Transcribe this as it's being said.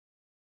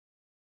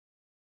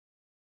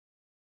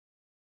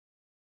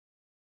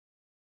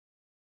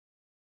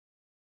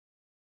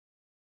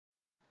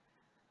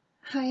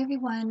Hi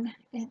everyone,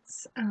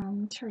 it's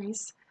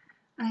Tereese.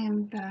 I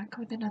am back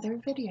with another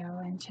video,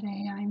 and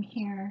today I'm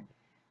here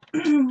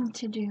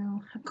to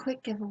do a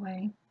quick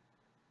giveaway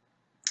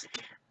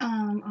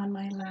on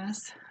my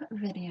last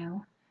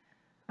video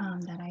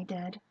that I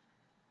did,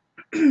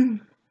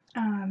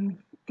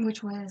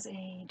 which was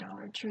a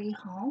Dollar Tree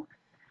haul.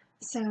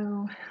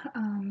 So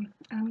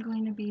I'm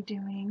going to be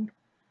doing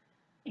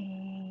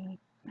a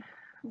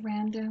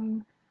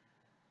random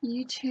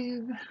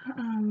YouTube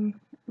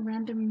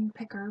random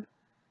picker,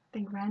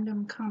 the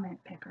random comment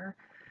picker.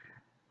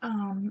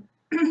 Um,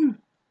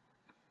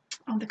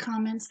 on the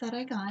comments that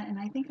I got, and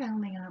I think I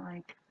only got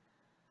like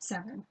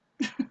 7,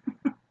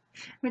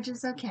 which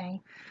is okay.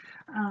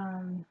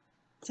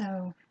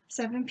 So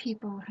 7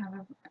 people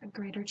have a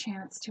greater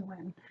chance to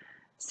win.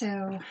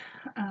 So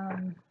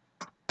I'm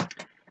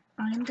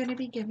going to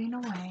be giving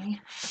away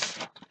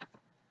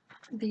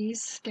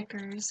these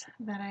stickers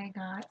that I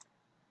got.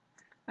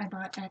 I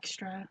bought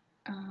extra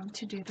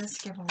to do this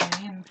giveaway,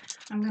 and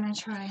I'm going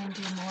to try and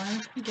do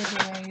more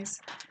giveaways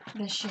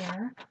this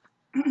year.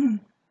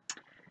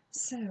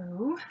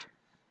 So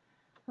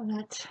I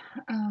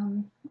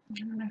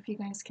don't know if you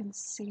guys can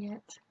see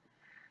it.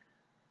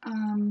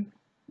 I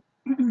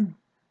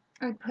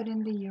put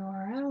in the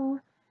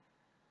URL,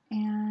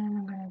 and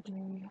I'm going to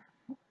do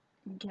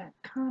get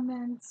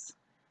comments,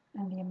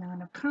 and the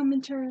amount of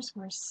commenters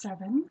were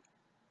 7,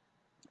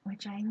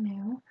 which I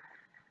knew.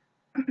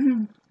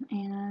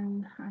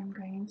 And I'm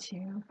going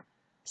to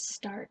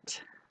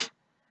start.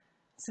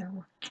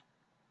 So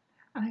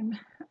I'm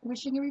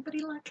wishing everybody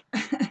luck.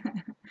 Okay,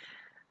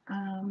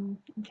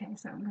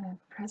 so I'm going to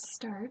press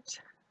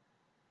start,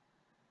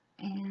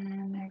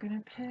 and they're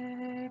going to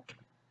pick,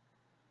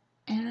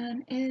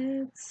 and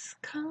it's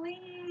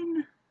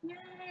Colleen.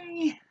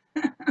 Yay!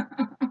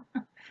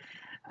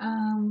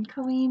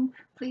 Colleen,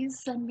 please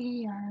send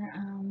me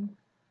your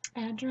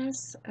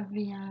address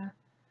via,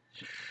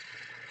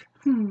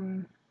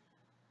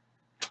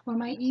 well,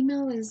 my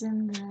email is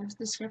in the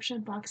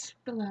description box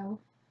below.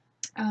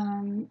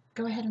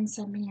 Go ahead and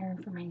send me your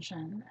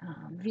information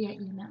via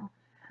email.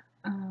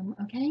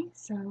 Okay,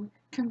 so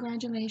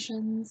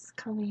congratulations,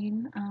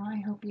 Colleen.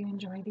 I hope you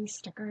enjoy these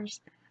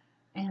stickers.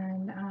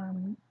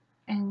 And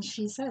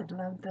she said,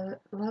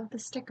 love the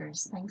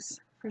stickers. Thanks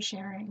for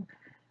sharing.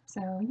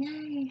 So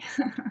yay!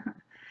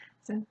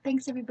 So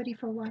thanks everybody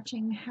for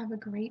watching. Have a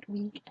great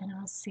week, and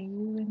I'll see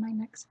you in my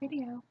next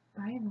video.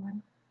 Bye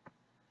everyone.